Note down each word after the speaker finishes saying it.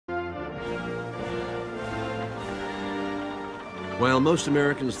While most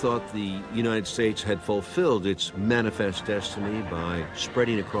Americans thought the United States had fulfilled its manifest destiny by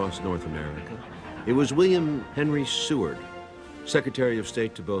spreading across North America, it was William Henry Seward, Secretary of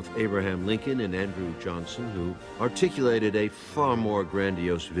State to both Abraham Lincoln and Andrew Johnson, who articulated a far more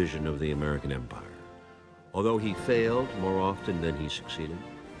grandiose vision of the American empire. Although he failed more often than he succeeded,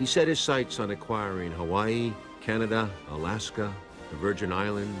 he set his sights on acquiring Hawaii, Canada, Alaska, the Virgin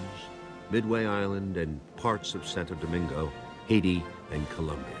Islands, Midway Island, and parts of Santo Domingo, Haiti, and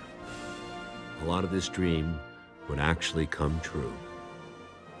Colombia. A lot of this dream would actually come true.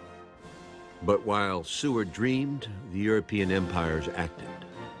 But while Seward dreamed, the European empires acted.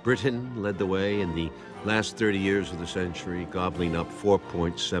 Britain led the way in the last 30 years of the century, gobbling up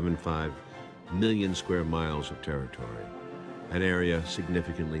 4.75 million square miles of territory, an area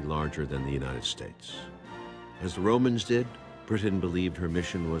significantly larger than the United States. As the Romans did, Britain believed her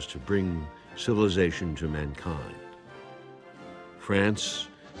mission was to bring civilization to mankind. France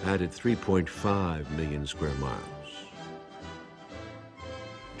added 3.5 million square miles.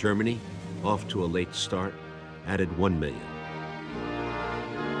 Germany, off to a late start, added 1 million.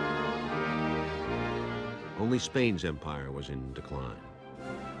 Only Spain's empire was in decline.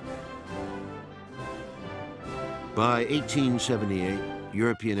 By 1878,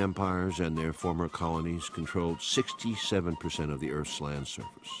 European empires and their former colonies controlled 67% of the Earth's land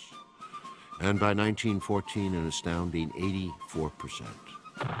surface. And by 1914, an astounding 84%.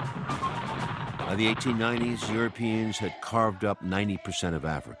 By the 1890s, Europeans had carved up 90% of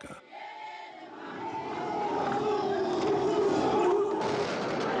Africa.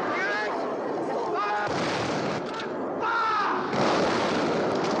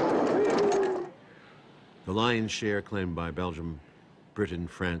 The lion's share claimed by Belgium, Britain,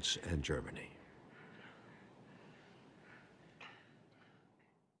 France, and Germany.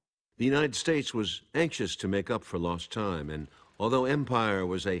 The United States was anxious to make up for lost time, and although empire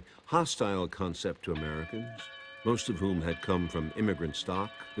was a hostile concept to Americans, most of whom had come from immigrant stock,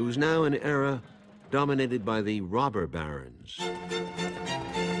 it was now an era dominated by the robber barons.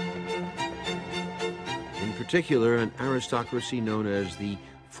 In particular, an aristocracy known as the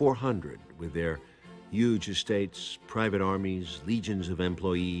 400, with their huge estates, private armies, legions of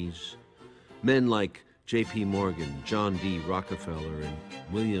employees. Men like J.P. Morgan, John D. Rockefeller, and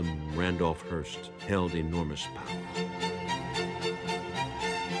William Randolph Hearst held enormous power.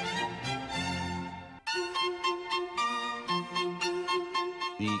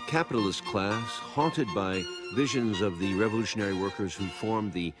 The capitalist class, haunted by visions of the revolutionary workers who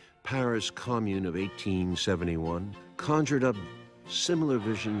formed the Paris Commune of 1871, conjured up similar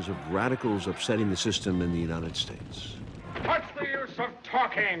visions of radicals upsetting the system in the United States. What's the use of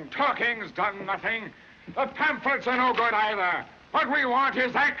talking? Talking's done nothing. The pamphlets are no good either. What we want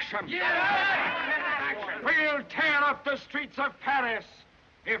is action. Yeah! We'll tear up the streets of Paris.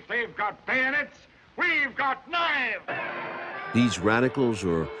 If they've got bayonets, we've got knives. These radicals,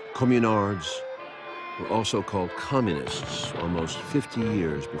 or communards, were also called communists almost 50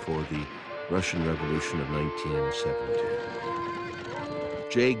 years before the Russian Revolution of 1917.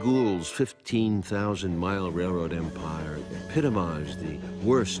 Jay Gould's 15,000-mile railroad empire epitomized the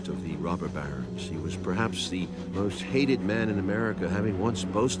worst of the robber barons. He was perhaps the most hated man in America, having once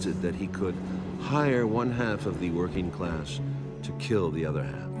boasted that he could hire one half of the working class to kill the other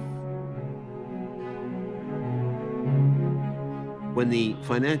half. When the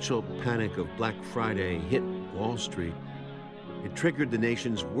financial panic of Black Friday hit Wall Street, it triggered the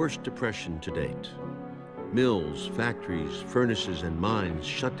nation's worst depression to date. Mills, factories, furnaces, and mines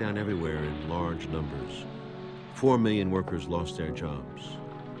shut down everywhere in large numbers. 4 million workers lost their jobs.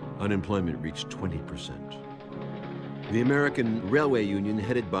 Unemployment reached 20%. The American Railway Union,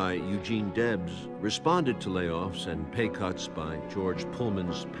 headed by Eugene Debs, responded to layoffs and pay cuts by George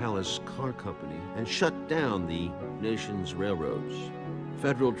Pullman's Palace Car Company and shut down the nation's railroads.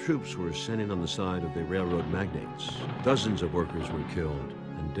 Federal troops were sent in on the side of the railroad magnates. Dozens of workers were killed,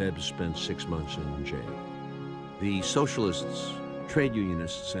 and Debs spent 6 months in jail. The socialists, trade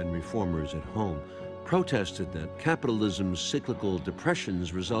unionists, and reformers at home protested that capitalism's cyclical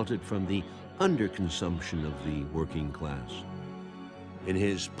depressions resulted from the underconsumption of the working class. In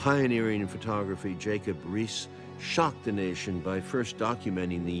his pioneering photography, Jacob Riis shocked the nation by first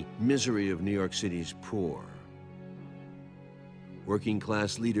documenting the misery of New York City's poor. Working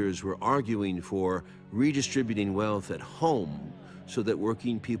class leaders were arguing for redistributing wealth at home so that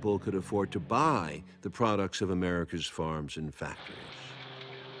working people could afford to buy the products of America's farms and factories.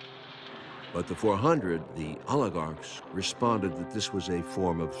 But the 400, the oligarchs, responded that this was a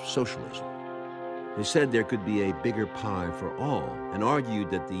form of socialism. They said there could be a bigger pie for all and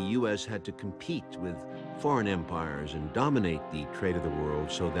argued that the U.S. had to compete with foreign empires and dominate the trade of the world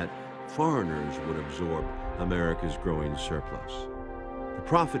so that foreigners would absorb America's growing surplus. The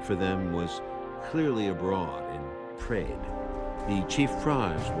profit for them was clearly abroad in trade. The chief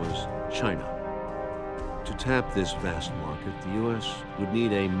prize was China. To tap this vast market, the U.S. would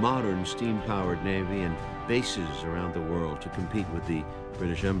need a modern steam-powered navy and bases around the world to compete with the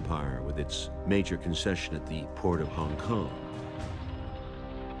British Empire with its major concession at the port of Hong Kong.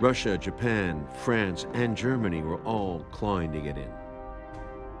 Russia, Japan, France, and Germany were all clawing to get in.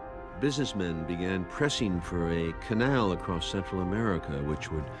 Businessmen began pressing for a canal across Central America,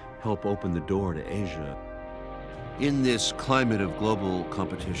 which would help open the door to Asia. In this climate of global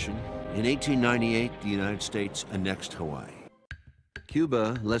competition, in 1898, the United States annexed Hawaii.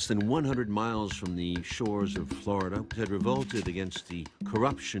 Cuba, less than 100 miles from the shores of Florida, had revolted against the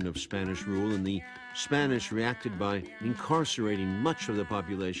corruption of Spanish rule, and the Spanish reacted by incarcerating much of the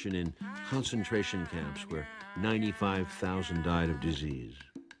population in concentration camps where 95,000 died of disease.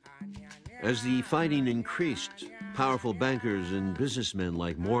 As the fighting increased, powerful bankers and businessmen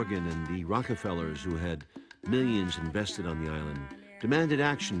like Morgan and the Rockefellers, who had millions invested on the island, demanded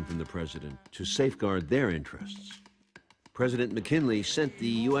action from the president to safeguard their interests. President McKinley sent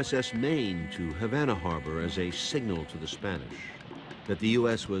the USS Maine to Havana Harbor as a signal to the Spanish that the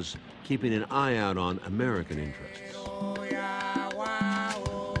U.S. was keeping an eye out on American interests.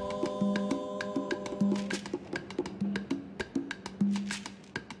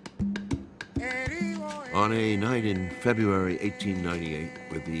 On a night in February 1898,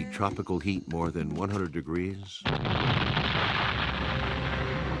 with the tropical heat more than 100 degrees,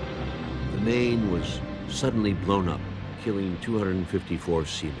 the Maine was suddenly blown up, killing 254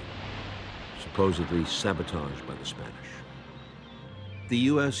 seamen, supposedly sabotaged by the Spanish. The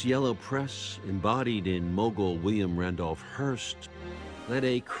U.S. Yellow Press, embodied in mogul William Randolph Hearst, led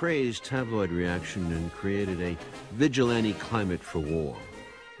a crazed tabloid reaction and created a vigilante climate for war.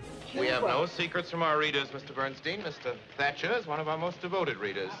 We have no secrets from our readers, Mr. Bernstein. Mr. Thatcher is one of our most devoted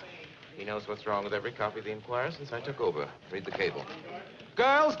readers. He knows what's wrong with every copy of the Enquirer since I took over. Read the cable.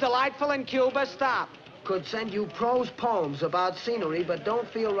 Girls delightful in Cuba, stop. Could send you prose poems about scenery, but don't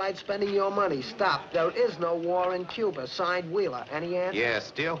feel right spending your money. Stop. There is no war in Cuba. Signed, Wheeler. Any answer?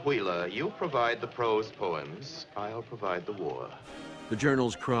 Yes, dear Wheeler, you provide the prose poems. I'll provide the war. The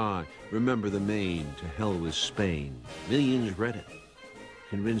journal's cry, "Remember the Maine, to hell with Spain." Millions read it,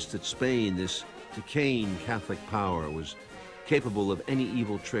 convinced that Spain, this decaying Catholic power, was capable of any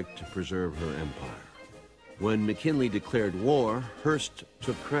evil trick to preserve her empire. When McKinley declared war, Hearst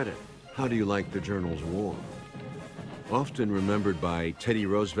took credit. How do you like the journal's war? Often remembered by Teddy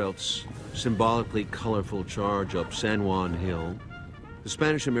Roosevelt's symbolically colorful charge up San Juan Hill, the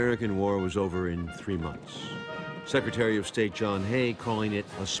Spanish-American War was over in 3 months. Secretary of State John Hay calling it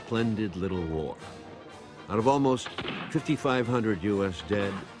a splendid little war. Out of almost 5,500 U.S.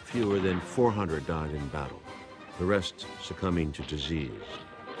 dead, fewer than 400 died in battle, the rest succumbing to disease.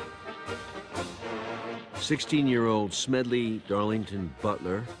 16-year-old Smedley Darlington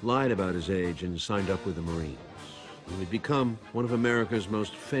Butler lied about his age and signed up with the Marines. He would become one of America's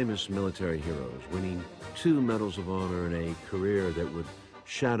most famous military heroes, winning 2 Medals of Honor in a career that would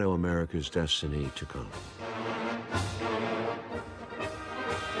shadow America's destiny to come.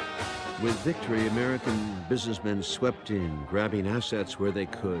 With victory, American businessmen swept in, grabbing assets where they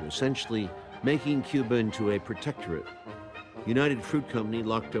could, essentially making Cuba into a protectorate. United Fruit Company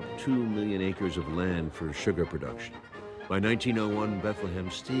locked up 2 million acres of land for sugar production. By 1901, Bethlehem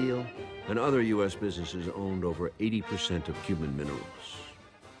Steel and other U.S. businesses owned over 80% of Cuban minerals.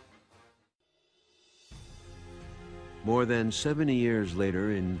 More than 70 years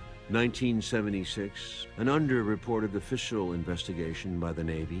later, in 1976, an underreported official investigation by the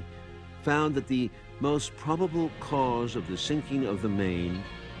Navy found that the most probable cause of the sinking of the Maine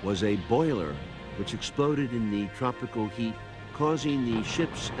was a boiler which exploded in the tropical heat, causing the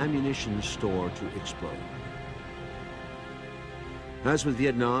ship's ammunition store to explode. As with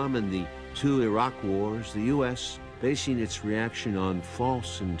Vietnam and the 2 Iraq wars, the U.S., basing its reaction on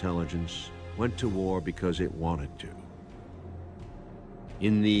false intelligence, went to war because it wanted to.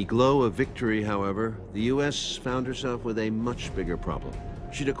 In the glow of victory, however, the U.S. found herself with a much bigger problem.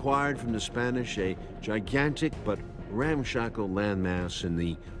 She'd acquired from the Spanish a gigantic but ramshackle landmass in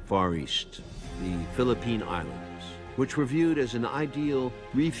the Far East, the Philippine Islands, which were viewed as an ideal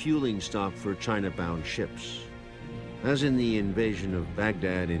refueling stop for China-bound ships. As in the invasion of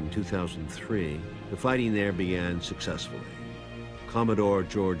Baghdad in 2003, the fighting there began successfully. Commodore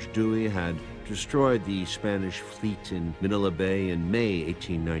George Dewey had destroyed the Spanish fleet in Manila Bay in May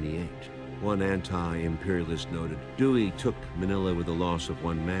 1898. One anti-imperialist noted, Dewey took Manila with the loss of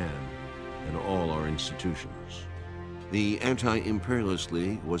one man and all our institutions. The Anti-Imperialist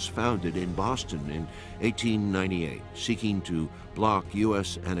League was founded in Boston in 1898, seeking to block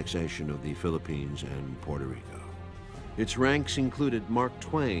U.S. annexation of the Philippines and Puerto Rico. Its ranks included Mark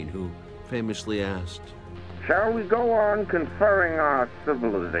Twain, who famously asked, "Shall we go on conferring our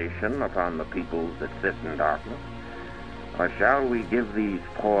civilization upon the peoples that sit in darkness? Or shall we give these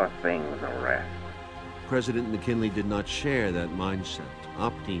poor things a rest?" President McKinley did not share that mindset,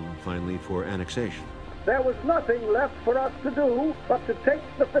 opting finally for annexation. There was nothing left for us to do but to take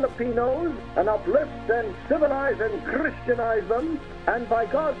the Filipinos and uplift and civilize and Christianize them, and by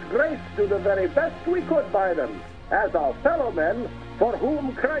God's grace do the very best we could by them, as our fellow men for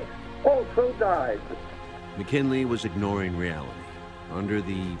whom Christ also died. McKinley was ignoring reality. Under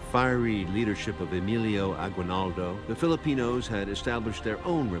the fiery leadership of Emilio Aguinaldo, the Filipinos had established their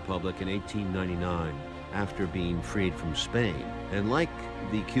own republic in 1899 after being freed from Spain, and like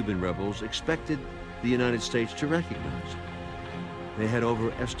the Cuban rebels, expected the United States to recognize it. They had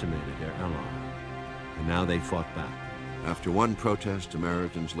overestimated their ally, and now they fought back. After one protest,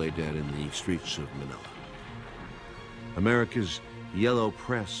 Americans lay dead in the streets of Manila. America's yellow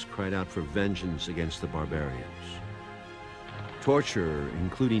press cried out for vengeance against the barbarians. Torture,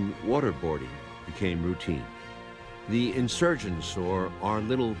 including waterboarding, became routine. The insurgents, or our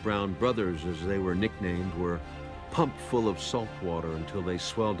little brown brothers as they were nicknamed, were pumped full of salt water until they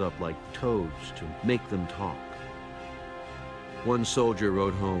swelled up like toads to make them talk. One soldier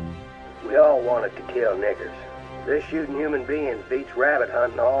wrote home, "We all wanted to kill niggers. This shooting human beings beats rabbit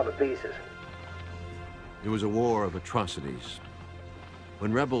hunting all to pieces." It was a war of atrocities.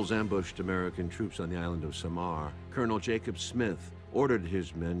 When rebels ambushed American troops on the island of Samar, Colonel Jacob Smith ordered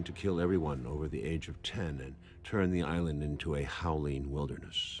his men to kill everyone over the age of 10 and turn the island into a howling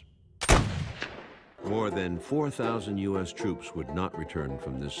wilderness. More than 4,000 U.S. troops would not return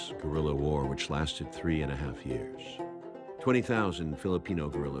from this guerrilla war, which lasted 3.5 years. 20,000 Filipino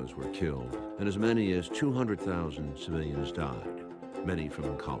guerrillas were killed, and as many as 200,000 civilians died, many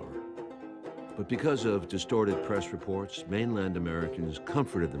from cholera. But because of distorted press reports, mainland Americans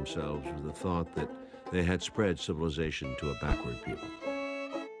comforted themselves with the thought that they had spread civilization to a backward people.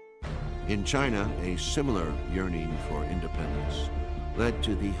 In China, a similar yearning for independence led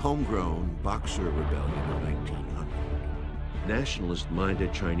to the homegrown Boxer Rebellion of 1900.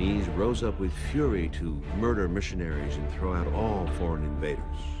 Nationalist-minded Chinese rose up with fury to murder missionaries and throw out all foreign invaders.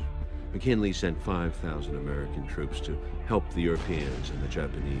 McKinley sent 5,000 American troops to help the Europeans and the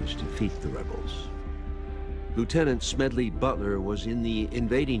Japanese defeat the rebels. Lieutenant Smedley Butler was in the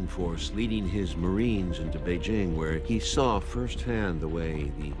invading force, leading his Marines into Beijing, where he saw firsthand the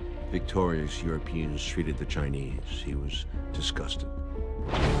way the victorious Europeans treated the Chinese. He was disgusted.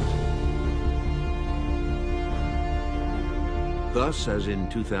 Thus, as in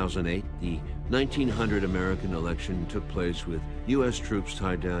 2008, the 1900 American election took place with U.S. troops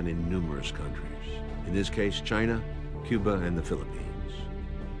tied down in numerous countries. In this case, China, Cuba, and the Philippines.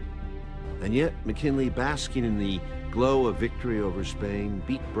 And yet, McKinley, basking in the glow of victory over Spain,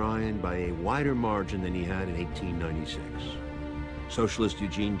 beat Bryan by a wider margin than he had in 1896. Socialist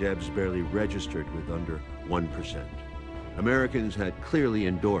Eugene Debs barely registered with under 1%. Americans had clearly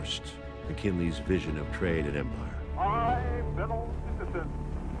endorsed McKinley's vision of trade and empire. My fellow citizens,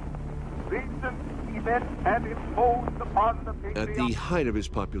 recent events have imposed upon the patriotic... At the height of his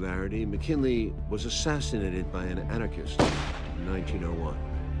popularity, McKinley was assassinated by an anarchist in 1901.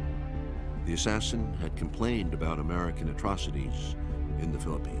 The assassin had complained about American atrocities in the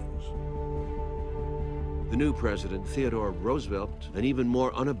Philippines. The new president, Theodore Roosevelt, an even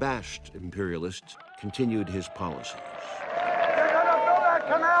more unabashed imperialist, continued his policies. You're gonna build that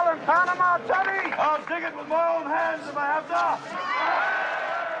canal in Panama, Teddy? I'll dig it with my own hands if I have to.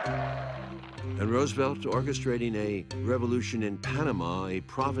 And Roosevelt, orchestrating a revolution in Panama, a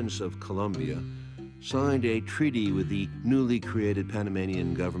province of Colombia, signed a treaty with the newly created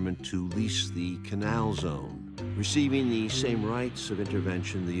Panamanian government to lease the canal zone, receiving the same rights of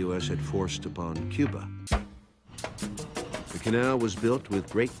intervention the U.S. had forced upon Cuba. The canal was built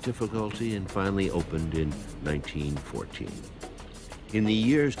with great difficulty and finally opened in 1914. In the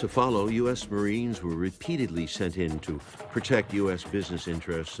years to follow, U.S. Marines were repeatedly sent in to protect U.S. business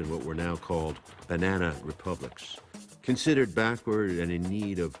interests in what were now called banana republics, considered backward and in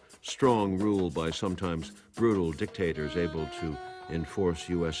need of strong rule by sometimes brutal dictators able to enforce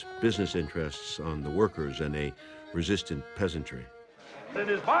U.S. business interests on the workers and a resistant peasantry. It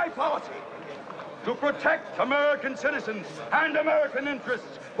is my policy to protect American citizens and American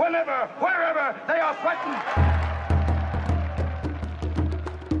interests whenever, wherever they are threatened.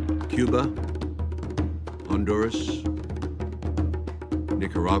 Cuba, Honduras,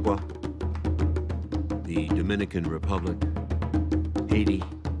 Nicaragua, the Dominican Republic, Haiti,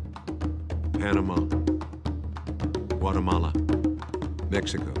 Panama, Guatemala,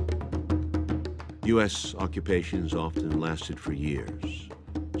 Mexico. U.S. occupations often lasted for years,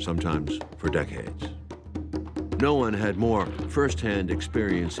 sometimes for decades. No one had more first-hand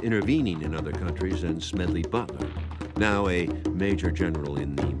experience intervening in other countries than Smedley Butler, now a major general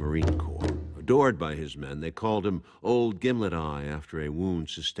in the Marine Corps. Adored by his men, they called him Old Gimlet Eye after a wound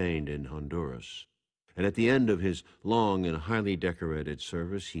sustained in Honduras. And at the end of his long and highly decorated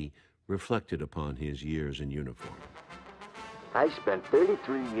service, he reflected upon his years in uniform. I spent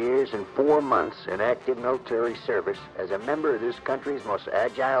 33 years and 4 months in active military service as a member of this country's most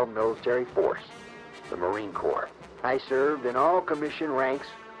agile military force, the Marine Corps. I served in all commission ranks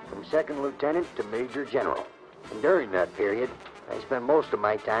from second lieutenant to major general. And during that period, I spent most of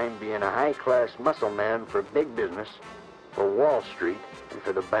my time being a high-class muscle man for big business, for Wall Street, and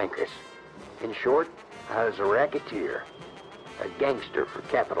for the bankers. In short, I was a racketeer, a gangster for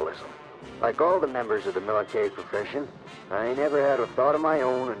capitalism. Like all the members of the military profession, I never had a thought of my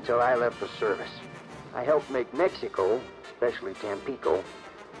own until I left the service. I helped make Mexico, especially Tampico,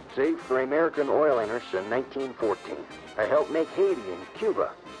 safe for American oil interests in 1914. I helped make Haiti and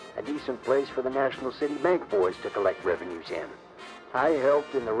Cuba a decent place for the National City Bank boys to collect revenues in. I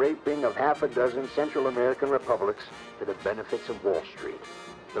helped in the raping of half a dozen Central American republics for the benefits of Wall Street.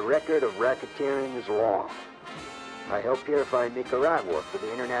 The record of racketeering is long. I helped purify Nicaragua for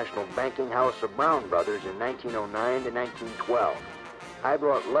the International Banking House of Brown Brothers in 1909 to 1912. I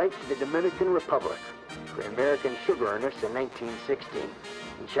brought light to the Dominican Republic for American sugar earnest in 1916.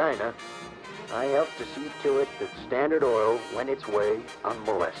 In China, I helped to see to it that Standard Oil went its way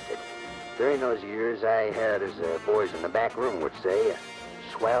unmolested. During those years, I had, as the boys in the back room would say, a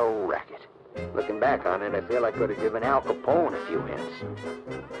swell racket. Looking back on it, I feel I could have given Al Capone a few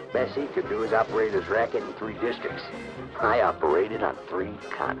hints. Best he could do is operate his racket in 3 districts. I operated on 3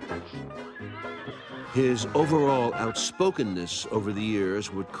 continents. His overall outspokenness over the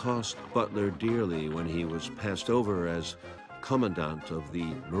years would cost Butler dearly when he was passed over as Commandant of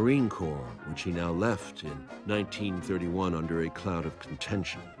the Marine Corps, which he now left in 1931 under a cloud of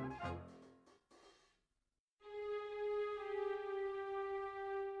contention.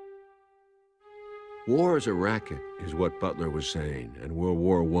 War is a racket, is what Butler was saying, and World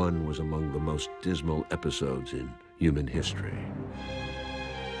War I was among the most dismal episodes in human history.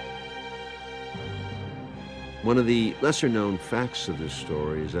 One of the lesser-known facts of this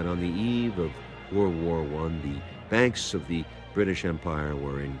story is that on the eve of World War I, the banks of the British Empire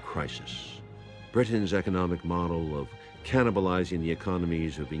were in crisis. Britain's economic model of cannibalizing the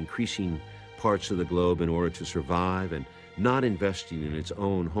economies of increasing parts of the globe in order to survive and not investing in its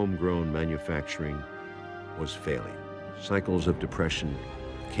own homegrown manufacturing was failing. Cycles of depression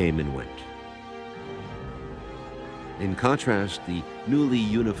came and went. In contrast, the newly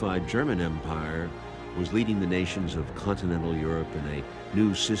unified German Empire was leading the nations of continental Europe in a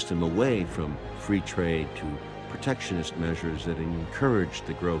new system away from free trade to protectionist measures that encouraged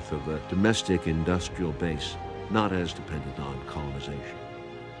the growth of a domestic industrial base not as dependent on colonization.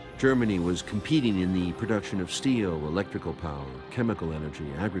 Germany was competing in the production of steel, electrical power, chemical energy,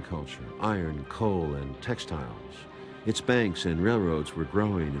 agriculture, iron, coal, and textiles. Its banks and railroads were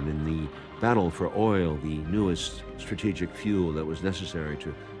growing, and in the battle for oil, the newest strategic fuel that was necessary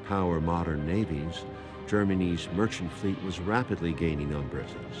to power modern navies, Germany's merchant fleet was rapidly gaining on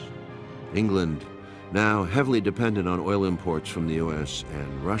Britain's. England, now heavily dependent on oil imports from the U.S.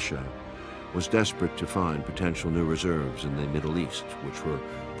 and Russia, was desperate to find potential new reserves in the Middle East, which were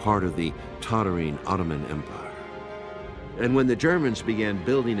part of the tottering Ottoman Empire. And when the Germans began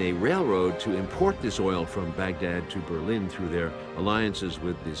building a railroad to import this oil from Baghdad to Berlin through their alliances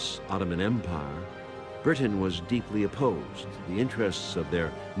with this Ottoman Empire, Britain was deeply opposed. The interests of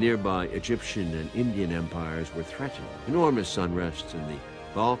their nearby Egyptian and Indian empires were threatened. Enormous unrest in the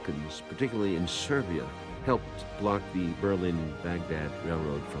Balkans, particularly in Serbia, helped block the Berlin-Baghdad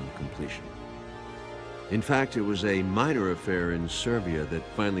Railroad from completion. In fact, it was a minor affair in Serbia that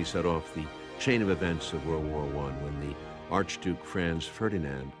finally set off the chain of events of World War I when the Archduke Franz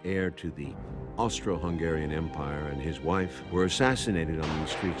Ferdinand, heir to the Austro-Hungarian Empire, and his wife were assassinated on the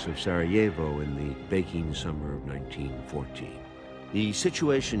streets of Sarajevo in the baking summer of 1914. The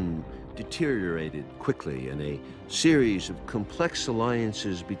situation deteriorated quickly, and a series of complex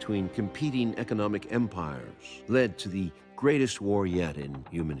alliances between competing economic empires led to the greatest war yet in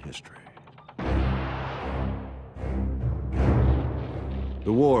human history.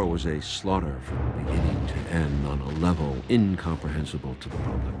 The war was a slaughter from beginning to end on a level incomprehensible to the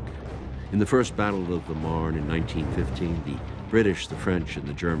public. In the First Battle of the Marne in 1915, the British, the French, and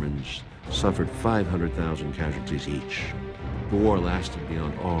the Germans suffered 500,000 casualties each. The war lasted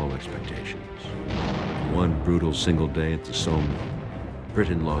beyond all expectations. In one brutal single day at the Somme,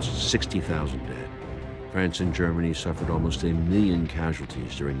 Britain lost 60,000 dead. France and Germany suffered almost 1 million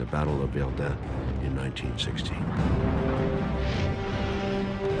casualties during the Battle of Verdun in 1916.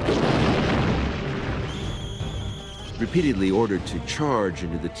 Repeatedly ordered to charge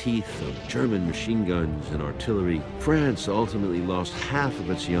into the teeth of German machine guns and artillery, France ultimately lost half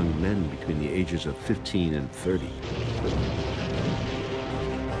of its young men between the ages of 15 and 30.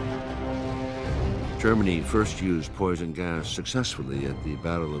 Germany first used poison gas successfully at the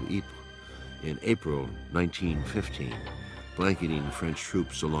Battle of Ypres in April 1915, blanketing French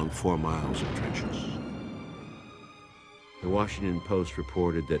troops along 4 miles of trenches. The Washington Post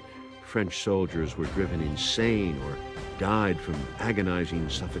reported that French soldiers were driven insane or died from agonizing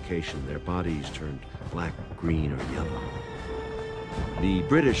suffocation. Their bodies turned black, green, or yellow. The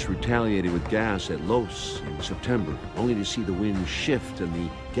British retaliated with gas at Loos in September, only to see the wind shift and the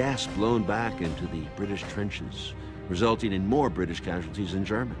gas blown back into the British trenches, resulting in more British casualties than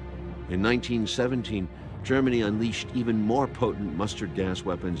German. In 1917, Germany unleashed even more potent mustard gas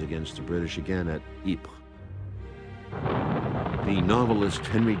weapons against the British again at Ypres. The novelist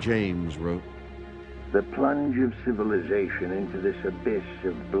Henry James wrote, "The plunge of civilization into this abyss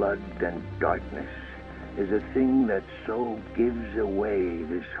of blood and darkness is a thing that so gives away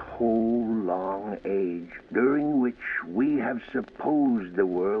this whole long age, during which we have supposed the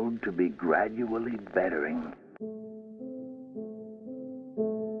world to be gradually bettering."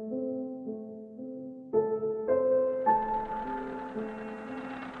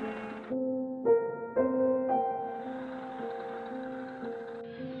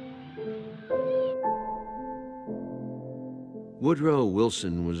 Woodrow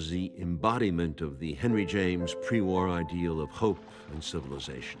Wilson was the embodiment of the Henry James pre-war ideal of hope and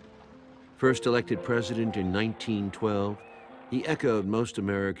civilization. First elected president in 1912, he echoed most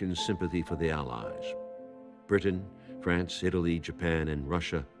Americans' sympathy for the Allies. Britain, France, Italy, Japan, and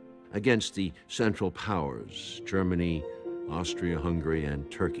Russia against the Central Powers, Germany, Austria-Hungary, and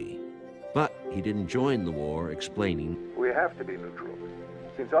Turkey. But he didn't join the war, explaining, "We have to be neutral,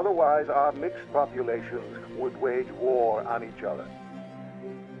 since otherwise our mixed populations would wage war on each other."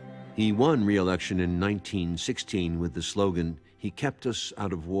 He won re-election in 1916 with the slogan, "He kept us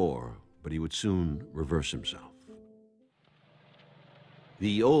out of war," but he would soon reverse himself.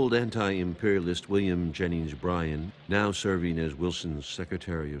 The old anti-imperialist William Jennings Bryan, now serving as Wilson's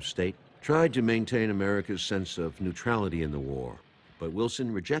Secretary of State, tried to maintain America's sense of neutrality in the war. But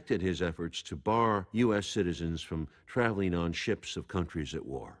Wilson rejected his efforts to bar U.S. citizens from traveling on ships of countries at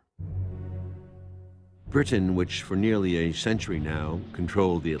war. Britain, which for nearly a century now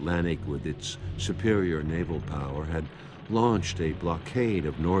controlled the Atlantic with its superior naval power, had launched a blockade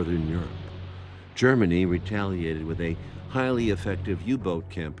of northern Europe. Germany retaliated with a highly effective U-boat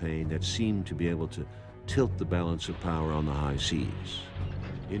campaign that seemed to be able to tilt the balance of power on the high seas.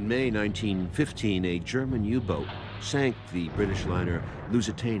 In May 1915, a German U-boat sank the British liner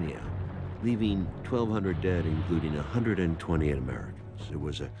Lusitania, leaving 1,200 dead, including 128 Americans. It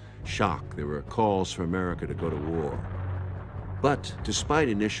was a shock. There were calls for America to go to war. But despite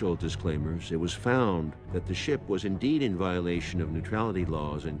initial disclaimers, it was found that the ship was indeed in violation of neutrality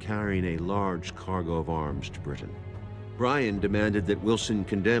laws and carrying a large cargo of arms to Britain. Bryan demanded that Wilson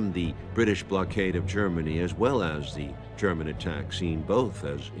condemn the British blockade of Germany as well as the German attack, seen both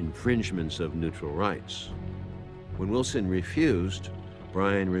as infringements of neutral rights. When Wilson refused,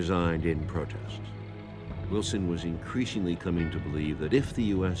 Bryan resigned in protest. Wilson was increasingly coming to believe that if the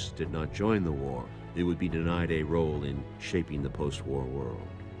U.S. did not join the war, it would be denied a role in shaping the post-war world.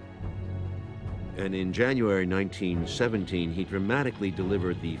 And in January 1917, he dramatically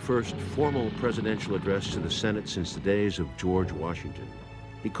delivered the first formal presidential address to the Senate since the days of George Washington.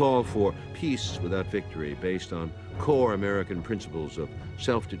 He called for peace without victory based on core American principles of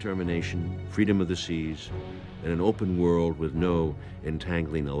self-determination, freedom of the seas, and an open world with no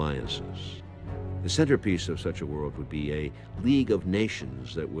entangling alliances. The centerpiece of such a world would be a League of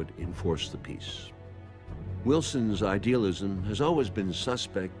Nations that would enforce the peace. Wilson's idealism has always been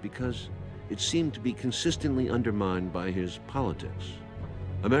suspect because it seemed to be consistently undermined by his politics.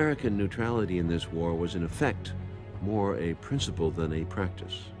 American neutrality in this war was in effect more a principle than a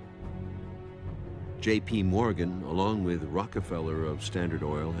practice. J.P. Morgan, along with Rockefeller of Standard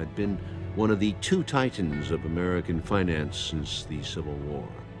Oil, had been one of the two titans of American finance since the Civil War.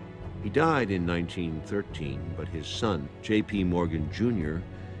 He died in 1913, but his son, J.P. Morgan Jr.,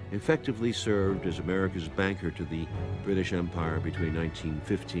 effectively served as America's banker to the British Empire between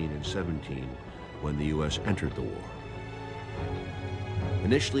 1915 and 17, when the U.S. entered the war.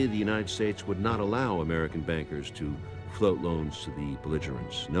 Initially, the United States would not allow American bankers to float loans to the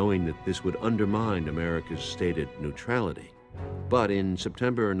belligerents, knowing that this would undermine America's stated neutrality. But in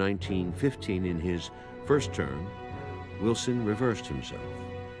September 1915, in his first term, Wilson reversed himself.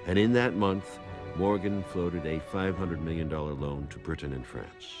 And in that month, Morgan floated a $500 million loan to Britain and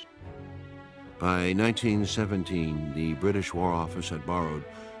France. By 1917, the British War Office had borrowed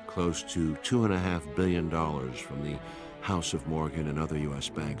close to $2.5 billion from the House of Morgan and other U.S.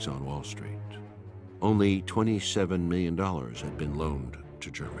 banks on Wall Street. Only $27 million had been loaned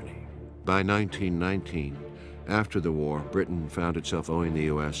to Germany. By 1919, after the war, Britain found itself owing the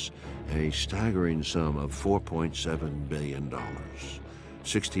U.S. a staggering sum of $4.7 billion,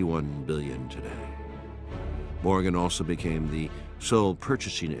 $61 billion today. Morgan also became the sole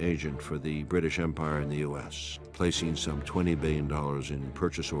purchasing agent for the British Empire in the U.S., placing some $20 billion in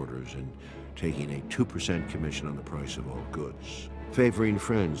purchase orders and taking a 2% commission on the price of all goods, favoring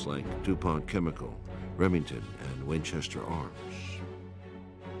friends like DuPont Chemical, Remington, and Winchester Arms.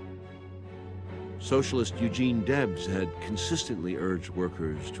 Socialist Eugene Debs had consistently urged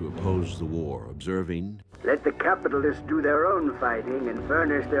workers to oppose the war, observing, "Let the capitalists do their own fighting and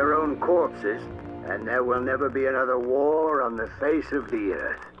furnish their own corpses, and there will never be another war on the face of the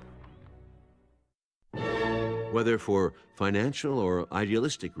earth." Whether for financial or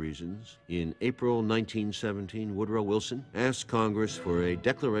idealistic reasons, in April 1917, Woodrow Wilson asked Congress for a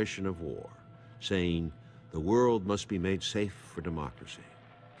declaration of war, saying, "The world must be made safe for democracy."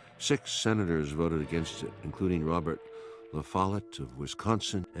 6 senators voted against it, including Robert La Follette of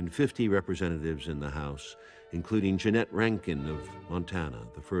Wisconsin, and 50 representatives in the House, including Jeanette Rankin of Montana,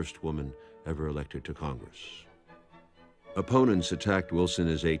 the first woman ever elected to Congress. Opponents attacked Wilson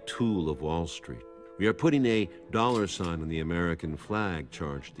as a tool of Wall Street. "We are putting a dollar sign on the American flag,"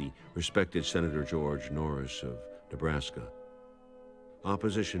 charged the respected Senator George Norris of Nebraska.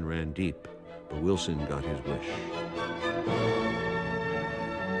 Opposition ran deep, but Wilson got his wish.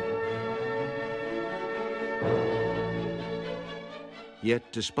 Yet,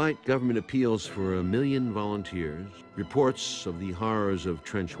 despite government appeals for 1 million volunteers, reports of the horrors of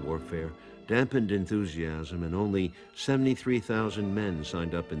trench warfare dampened enthusiasm, and only 73,000 men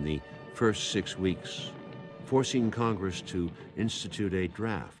signed up in the first 6 weeks, forcing Congress to institute a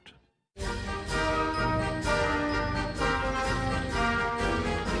draft.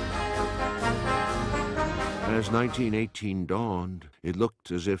 As 1918 dawned, it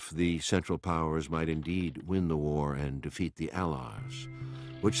looked as if the Central Powers might indeed win the war and defeat the Allies,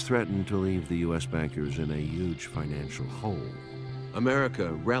 which threatened to leave the U.S. bankers in a huge financial hole.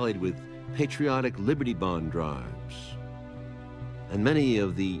 America rallied with patriotic Liberty Bond drives, and many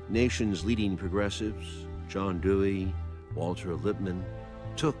of the nation's leading progressives, John Dewey, Walter Lippmann,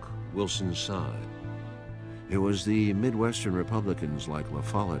 took Wilson's side. It was the Midwestern Republicans like La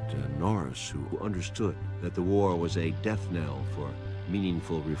Follette and Norris who understood that the war was a death knell for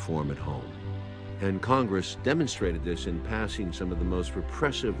meaningful reform at home. And Congress demonstrated this in passing some of the most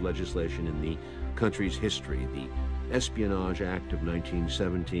repressive legislation in the country's history, the Espionage Act of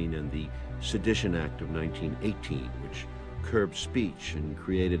 1917 and the Sedition Act of 1918, which curbed speech and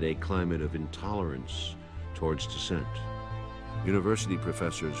created a climate of intolerance towards dissent. University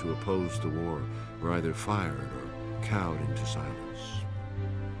professors who opposed the war were either fired or cowed into silence.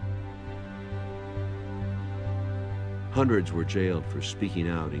 Hundreds were jailed for speaking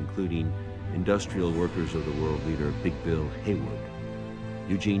out, including industrial workers of the world leader Big Bill Haywood.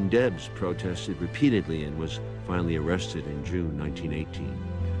 Eugene Debs protested repeatedly and was finally arrested in June 1918,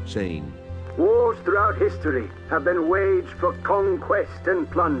 saying, "Wars throughout history have been waged for conquest and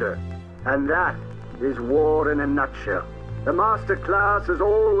plunder, and that is war in a nutshell. The master class has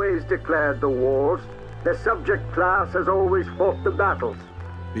always declared the wars. The subject class has always fought the battles."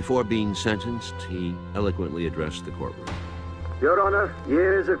 Before being sentenced, he eloquently addressed the courtroom. "Your Honor,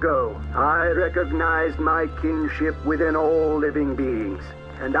 years ago, I recognized my kinship within all living beings,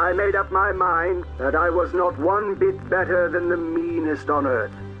 and I made up my mind that I was not one bit better than the meanest on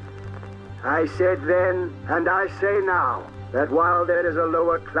earth. I said then, and I say now, that while there is a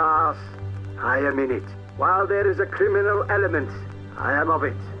lower class, I am in it. While there is a criminal element, I am of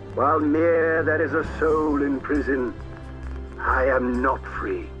it. While mere there is a soul in prison, I am not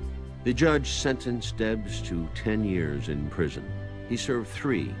free." The judge sentenced Debs to 10 years in prison. He served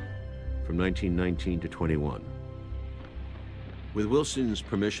 3 from 1919 to 21. With Wilson's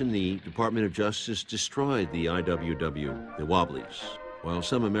permission, the Department of Justice destroyed the IWW, the Wobblies, while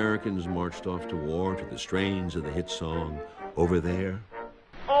some Americans marched off to war to the strains of the hit song, "Over There."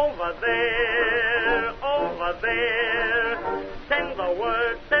 Over there, send the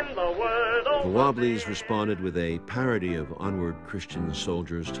word, The Wobblies responded with a parody of onward Christian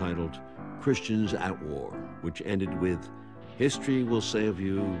soldiers titled Christians at War, which ended with, "History will say of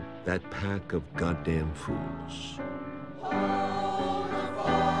you, that pack of goddamn fools."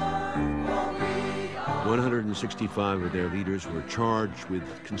 165 of their leaders were charged with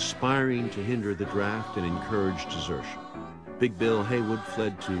conspiring to hinder the draft and encourage desertion. Big Bill Haywood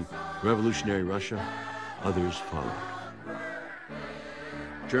fled to revolutionary Russia. Others followed.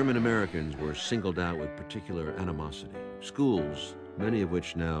 German Americans were singled out with particular animosity. Schools, many of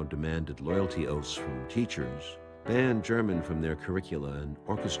which now demanded loyalty oaths from teachers, banned German from their curricula, and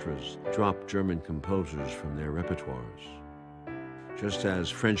orchestras dropped German composers from their repertoires. Just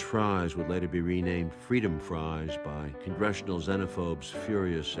as French fries would later be renamed freedom fries by congressional xenophobes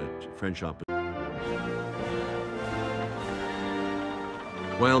furious at French opposition.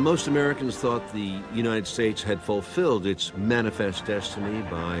 While most Americans thought the United States had fulfilled its manifest destiny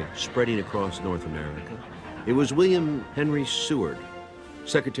by spreading across North America, it was William Henry Seward,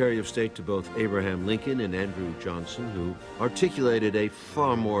 Secretary of State to both Abraham Lincoln and Andrew Johnson, who articulated a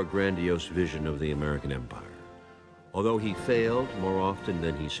far more grandiose vision of the American empire. Although he failed more often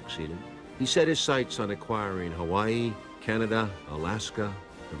than he succeeded, he set his sights on acquiring Hawaii, Canada, Alaska,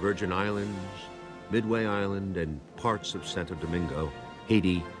 the Virgin Islands, Midway Island, and parts of Santo Domingo,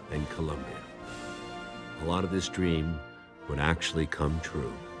 Haiti, and Colombia. A lot of this dream would actually come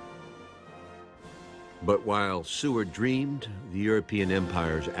true. But while Seward dreamed, the European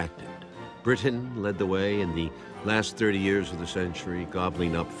empires acted. Britain led the way in the last 30 years of the century,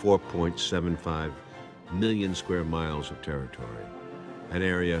 gobbling up 4.75 million square miles of territory, an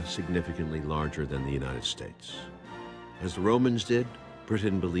area significantly larger than the United States. As the Romans did,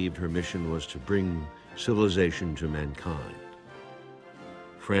 Britain believed her mission was to bring civilization to mankind.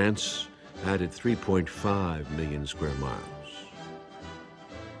 France added 3.5 million square miles.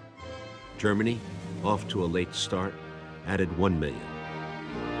 Germany, off to a late start, added 1 million.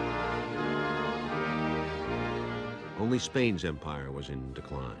 Only Spain's empire was in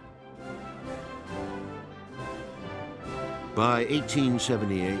decline. By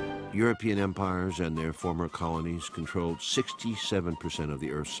 1878, European empires and their former colonies controlled 67% of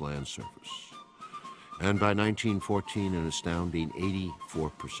the Earth's land surface. And by 1914, an astounding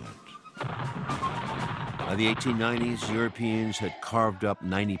 84%. By the 1890s, Europeans had carved up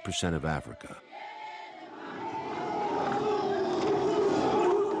 90% of Africa.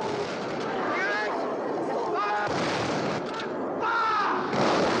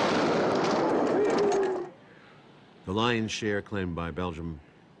 The lion's share claimed by Belgium,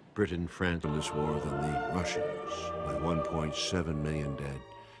 Britain, France in this war than the Russians, with 1.7 million dead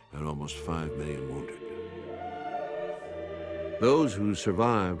and almost 5 million wounded. Those who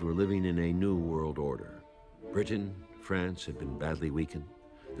survived were living in a new world order. Britain, France had been badly weakened.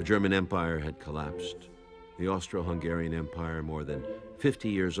 The German Empire had collapsed. The Austro-Hungarian Empire, more than 50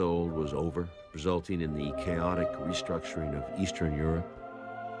 years old, was over, resulting in the chaotic restructuring of Eastern Europe.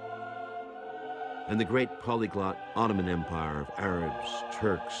 And the great polyglot Ottoman Empire of Arabs,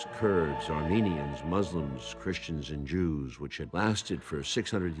 Turks, Kurds, Armenians, Muslims, Christians, and Jews, which had lasted for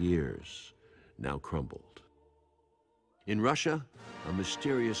 600 years, now crumbled. In Russia, a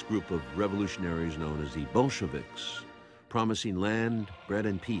mysterious group of revolutionaries known as the Bolsheviks, promising land, bread,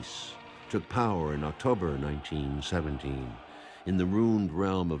 and peace, took power in October 1917 in the ruined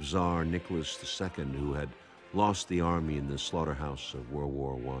realm of Tsar Nicholas II, who had lost the army in the slaughterhouse of World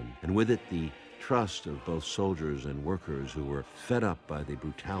War I, and with it the trust of both soldiers and workers who were fed up by the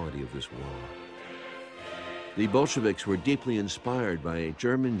brutality of this war. The Bolsheviks were deeply inspired by a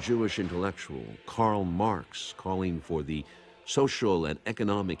German Jewish intellectual, Karl Marx, calling for the social and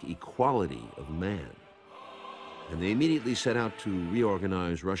economic equality of man. And they immediately set out to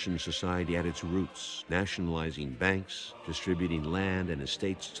reorganize Russian society at its roots, nationalizing banks, distributing land and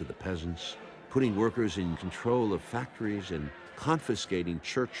estates to the peasants, putting workers in control of factories, and confiscating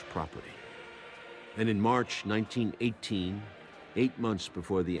church property. And in March 1918, 8 months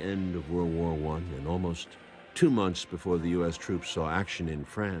before the end of World War I, and almost 2 months before the U.S. troops saw action in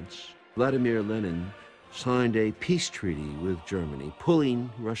France, Vladimir Lenin signed a peace treaty with Germany, pulling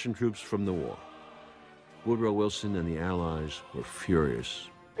Russian troops from the war. Woodrow Wilson and the Allies were furious.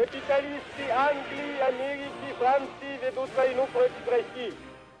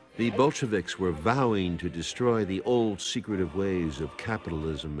 The Bolsheviks were vowing to destroy the old secretive ways of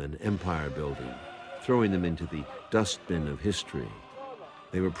capitalism and empire building, throwing them into the dustbin of history.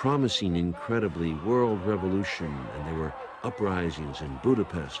 They were promising incredibly world revolution, and there were uprisings in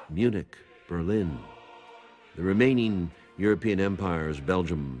Budapest, Munich, Berlin. The remaining European empires,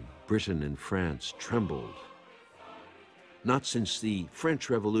 Belgium, Britain, and France trembled. Not since the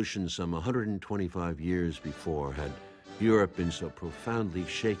French Revolution some 125 years before had Europe been so profoundly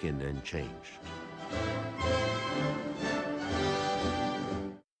shaken and changed.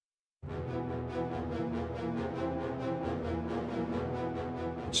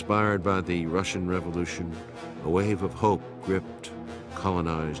 Inspired by the Russian Revolution, a wave of hope gripped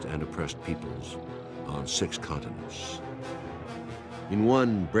colonized and oppressed peoples on 6 continents. In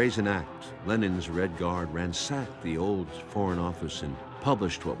one brazen act, Lenin's Red Guard ransacked the old Foreign Office and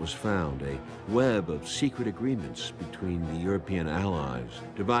published what was found, a web of secret agreements between the European allies,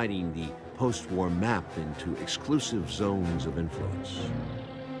 dividing the post-war map into exclusive zones of influence.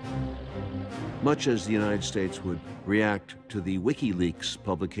 Much as the United States would react to the WikiLeaks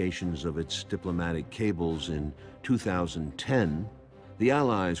publications of its diplomatic cables in 2010, the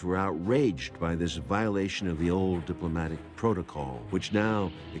Allies were outraged by this violation of the old diplomatic protocol, which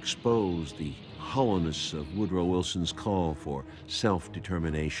now exposed the hollowness of Woodrow Wilson's call for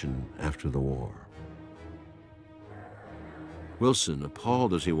self-determination after the war. Wilson,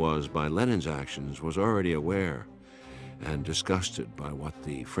 appalled as he was by Lenin's actions, was already aware and disgusted by what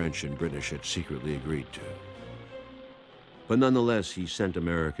the French and British had secretly agreed to. But nonetheless, he sent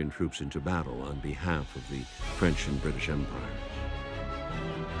American troops into battle on behalf of the French and British empires.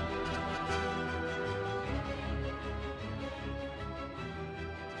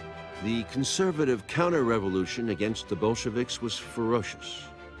 The conservative counter-revolution against the Bolsheviks was ferocious.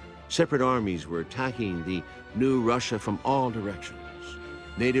 Separate armies were attacking the new Russia from all directions.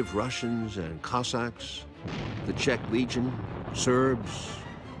 Native Russians and Cossacks, the Czech Legion, Serbs,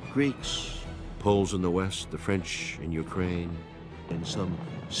 Greeks, Poles in the west, the French in Ukraine, and some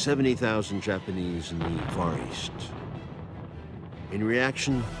 70,000 Japanese in the Far East. In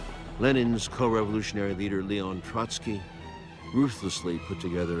reaction, Lenin's co-revolutionary leader Leon Trotsky ruthlessly put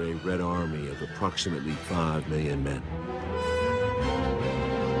together a Red Army of approximately 5 million men.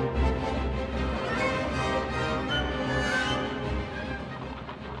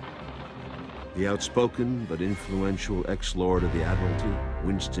 The outspoken but influential ex-Lord of the Admiralty,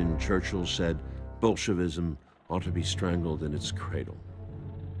 Winston Churchill, said Bolshevism ought to be strangled in its cradle.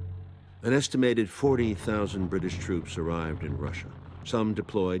 An estimated 40,000 British troops arrived in Russia, some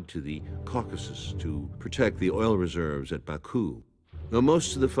deployed to the Caucasus to protect the oil reserves at Baku. Though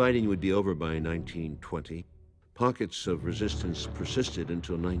most of the fighting would be over by 1920, pockets of resistance persisted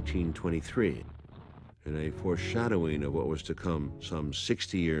until 1923. In a foreshadowing of what was to come some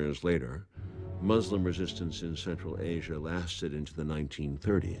 60 years later, Muslim resistance in Central Asia lasted into the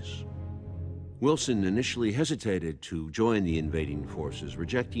 1930s. Wilson initially hesitated to join the invading forces,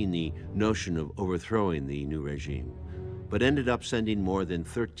 rejecting the notion of overthrowing the new regime, but ended up sending more than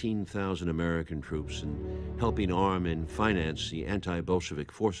 13,000 American troops and helping arm and finance the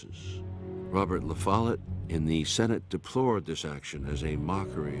anti-Bolshevik forces. Robert La Follette in the Senate deplored this action as a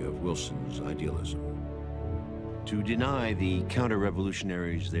mockery of Wilson's idealism. To deny the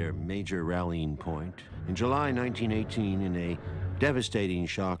counter-revolutionaries their major rallying point, in July 1918, in a devastating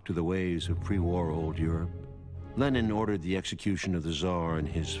shock to the ways of pre-war old Europe, Lenin ordered the execution of the Tsar and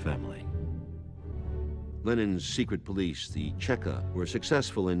his family. Lenin's secret police, the Cheka, were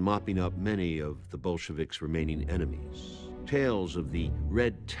successful in mopping up many of the Bolsheviks' remaining enemies. Tales of the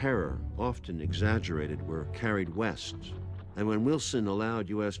Red Terror, often exaggerated, were carried west. And when Wilson allowed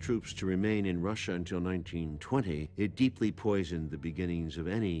U.S. troops to remain in Russia until 1920, it deeply poisoned the beginnings of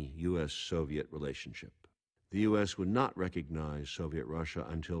any U.S.-Soviet relationship. The U.S. would not recognize Soviet Russia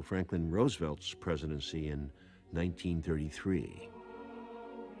until Franklin Roosevelt's presidency in 1933.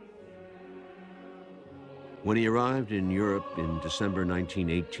 When he arrived in Europe in December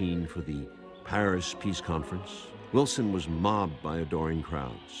 1918 for the Paris Peace Conference, Wilson was mobbed by adoring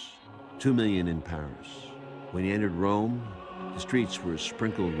crowds, 2 million in Paris. When he entered Rome, the streets were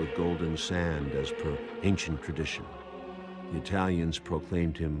sprinkled with golden sand as per ancient tradition. The Italians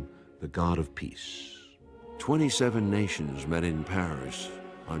proclaimed him the God of Peace. 27 nations met in Paris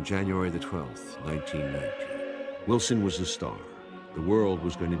on January the 12th, 1919. Wilson was a star. The world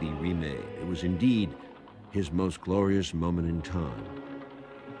was going to be remade. It was indeed his most glorious moment in time.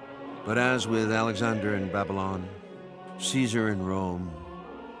 But as with Alexander in Babylon, Caesar in Rome,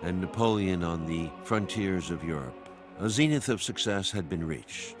 and Napoleon on the frontiers of Europe, a zenith of success had been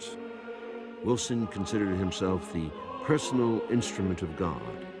reached. Wilson considered himself the personal instrument of God,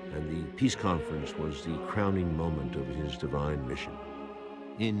 and the peace conference was the crowning moment of his divine mission.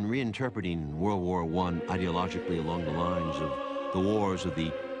 In reinterpreting World War I ideologically along the lines of the wars of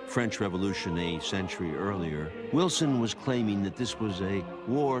the French Revolution a century earlier, Wilson was claiming that this was a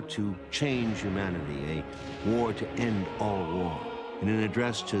war to change humanity, a war to end all war. In an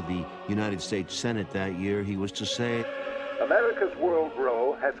address to the United States Senate that year, he was to say, America's world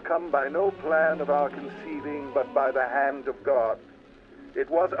row has come by no plan of our conceiving, but by the hand of God. It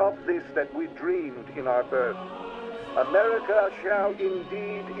was of this that we dreamed in our birth. America shall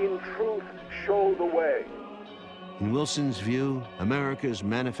indeed, in truth, show the way. In Wilson's view, America's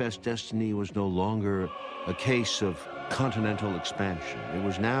manifest destiny was no longer a case of continental expansion. It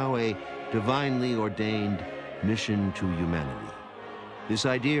was now a divinely ordained mission to humanity. This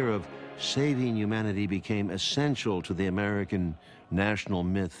idea of saving humanity became essential to the American national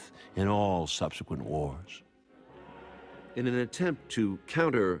myth in all subsequent wars. In an attempt to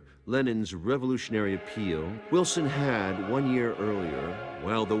counter Lenin's revolutionary appeal, Wilson had, 1 year earlier,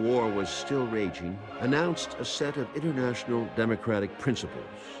 while the war was still raging, announced a set of international democratic principles,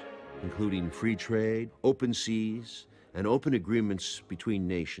 including free trade, open seas, and open agreements between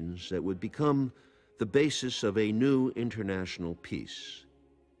nations that would become the basis of a new international peace.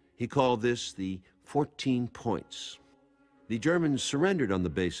 He called this the 14 Points. The Germans surrendered on the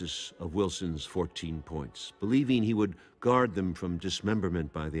basis of Wilson's 14 points, believing he would guard them from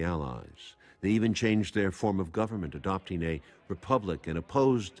dismemberment by the Allies. They even changed their form of government, adopting a republic, and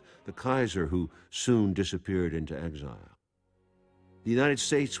opposed the Kaiser, who soon disappeared into exile. The United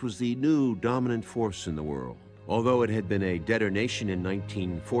States was the new dominant force in the world. Although it had been a debtor nation in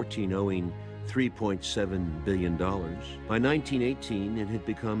 1914, owing $3.7 billion, by 1918 it had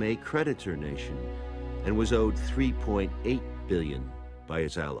become a creditor nation and was owed $3.8 billion by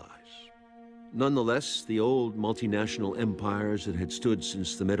its allies. Nonetheless, the old multinational empires that had stood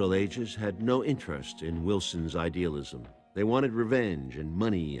since the Middle Ages had no interest in Wilson's idealism. They wanted revenge and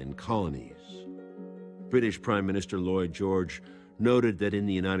money and colonies. British Prime Minister Lloyd George noted that in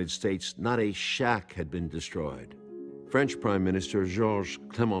the United States, not a shack had been destroyed. French Prime Minister Georges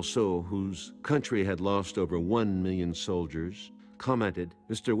Clemenceau, whose country had lost over 1 million soldiers, commented,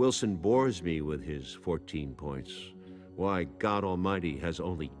 "Mr. Wilson bores me with his 14 points. Why, God Almighty has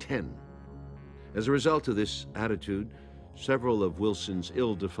only 10. As a result of this attitude, several of Wilson's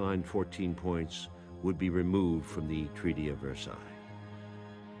ill-defined 14 points would be removed from the Treaty of Versailles.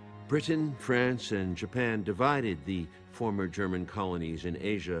 Britain, France, and Japan divided the former German colonies in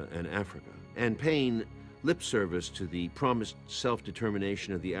Asia and Africa, and paying lip service to the promised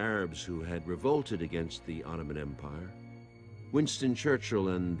self-determination of the Arabs who had revolted against the Ottoman Empire, Winston Churchill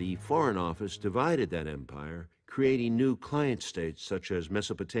and the Foreign Office divided that empire, creating new client states such as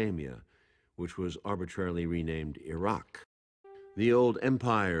Mesopotamia, which was arbitrarily renamed Iraq. The old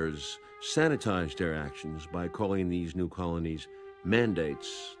empires sanitized their actions by calling these new colonies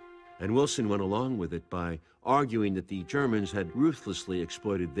mandates, and Wilson went along with it by arguing that the Germans had ruthlessly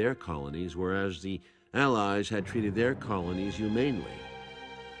exploited their colonies, whereas the Allies had treated their colonies humanely,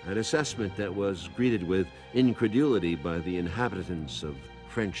 an assessment that was greeted with incredulity by the inhabitants of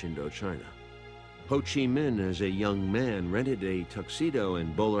French Indochina. Ho Chi Minh, as a young man, rented a tuxedo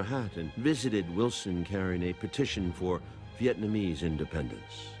and bowler hat and visited Wilson carrying a petition for Vietnamese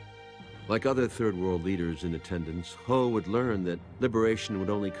independence. Like other Third World leaders in attendance, Ho would learn that liberation would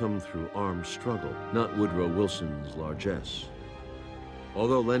only come through armed struggle, not Woodrow Wilson's largesse.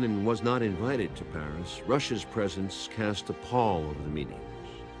 Although Lenin was not invited to Paris, Russia's presence cast a pall over the meetings.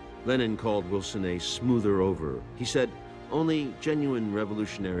 Lenin called Wilson a smoother-over. He said, "Only genuine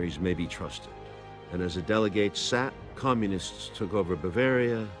revolutionaries may be trusted." And as the delegates sat, communists took over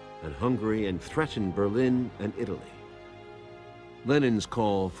Bavaria and Hungary and threatened Berlin and Italy. Lenin's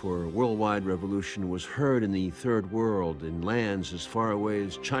call for a worldwide revolution was heard in the Third World, in lands as far away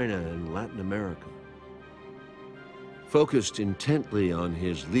as China and Latin America. Focused intently on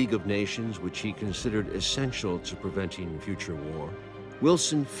his League of Nations, which he considered essential to preventing future war,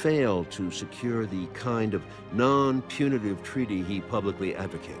 Wilson failed to secure the kind of non-punitive treaty he publicly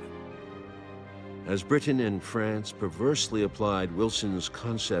advocated. As Britain and France perversely applied Wilson's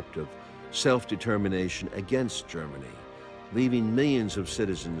concept of self-determination against Germany, leaving millions of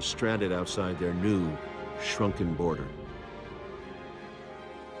citizens stranded outside their new, shrunken border.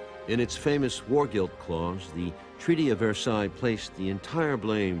 In its famous war guilt clause, the Treaty of Versailles placed the entire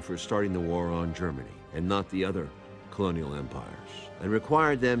blame for starting the war on Germany, and not the other colonial empires, and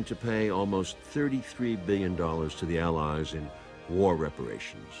required them to pay almost $33 billion to the Allies in war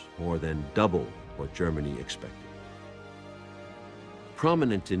reparations, more than double what Germany expected.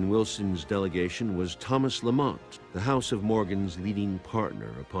 Prominent in Wilson's delegation was Thomas Lamont, the House of Morgan's leading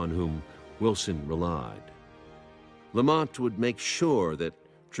partner upon whom Wilson relied. Lamont would make sure that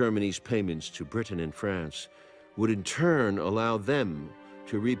Germany's payments to Britain and France would in turn allow them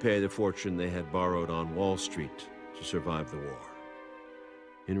to repay the fortune they had borrowed on Wall Street to survive the war.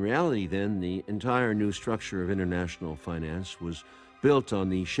 In reality, then, the entire new structure of international finance was built on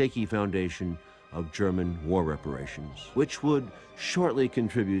the shaky foundation of German war reparations, which would shortly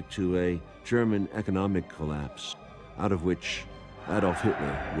contribute to a German economic collapse, out of which Adolf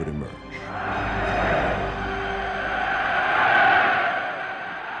Hitler would emerge.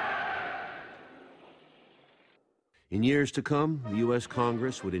 In years to come, the U.S.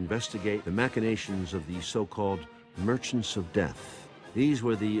 Congress would investigate the machinations of the so-called merchants of death. These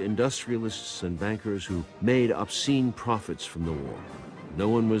were the industrialists and bankers who made obscene profits from the war. No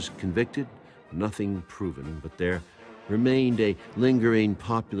one was convicted, nothing proven, but there remained a lingering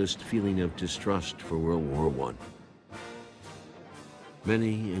populist feeling of distrust for World War I.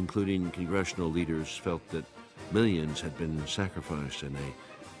 Many, including congressional leaders, felt that millions had been sacrificed in a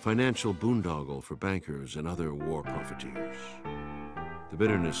financial boondoggle for bankers and other war profiteers. The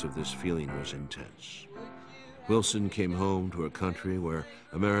bitterness of this feeling was intense. Wilson came home to a country where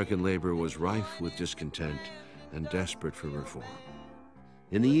American labor was rife with discontent and desperate for reform.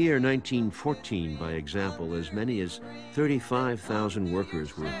 In the year 1914, by example, as many as 35,000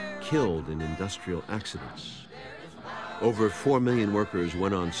 workers were killed in industrial accidents. Over 4 million workers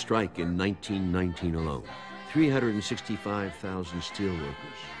went on strike in 1919 alone. 365,000 steel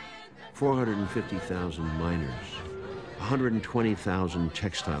workers, 450,000 miners, 120,000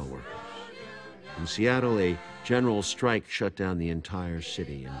 textile workers. In Seattle, a general strike shut down the entire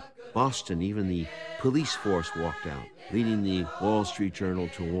city. In Boston, even the police force walked out, leading the Wall Street Journal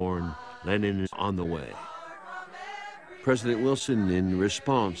to warn Lenin is on the way. President Wilson, in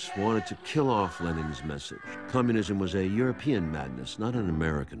response, wanted to kill off Lenin's message. Communism was a European madness, not an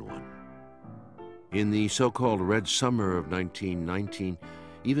American one. In the so-called Red Summer of 1919,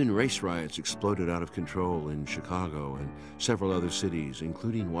 even race riots exploded out of control in Chicago and several other cities,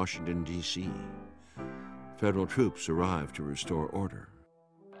 including Washington, D.C. Federal troops arrived to restore order.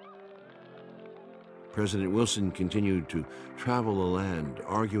 President Wilson continued to travel the land,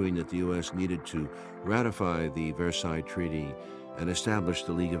 arguing that the U.S. needed to ratify the Versailles Treaty and establish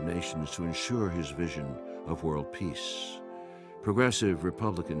the League of Nations to ensure his vision of world peace. Progressive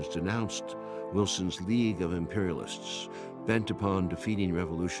Republicans denounced Wilson's League of Imperialists, bent upon defeating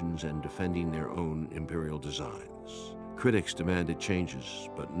revolutions and defending their own imperial designs. Critics demanded changes,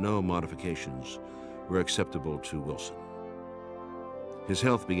 but no modifications were acceptable to Wilson. His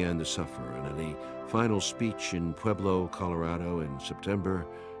health began to suffer, and in a final speech in Pueblo, Colorado in September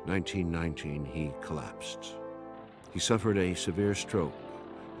 1919, he collapsed. He suffered a severe stroke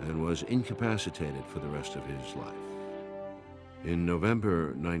and was incapacitated for the rest of his life. In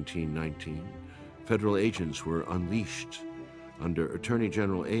November 1919, federal agents were unleashed under Attorney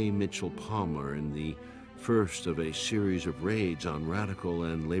General A. Mitchell Palmer in the first of a series of raids on radical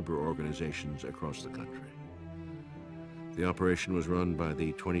and labor organizations across the country. The operation was run by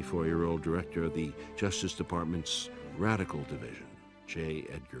the 24-year-old director of the Justice Department's Radical Division, J.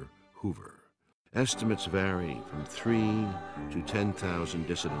 Edgar Hoover. Estimates vary from 3,000 to 10,000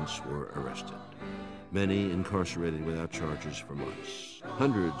 dissidents were arrested, many incarcerated without charges for months.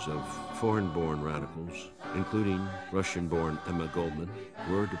 Hundreds of foreign-born radicals, including Russian-born Emma Goldman,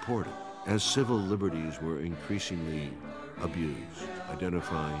 were deported as civil liberties were increasingly abused,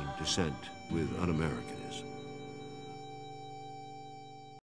 identifying dissent with un-Americanism.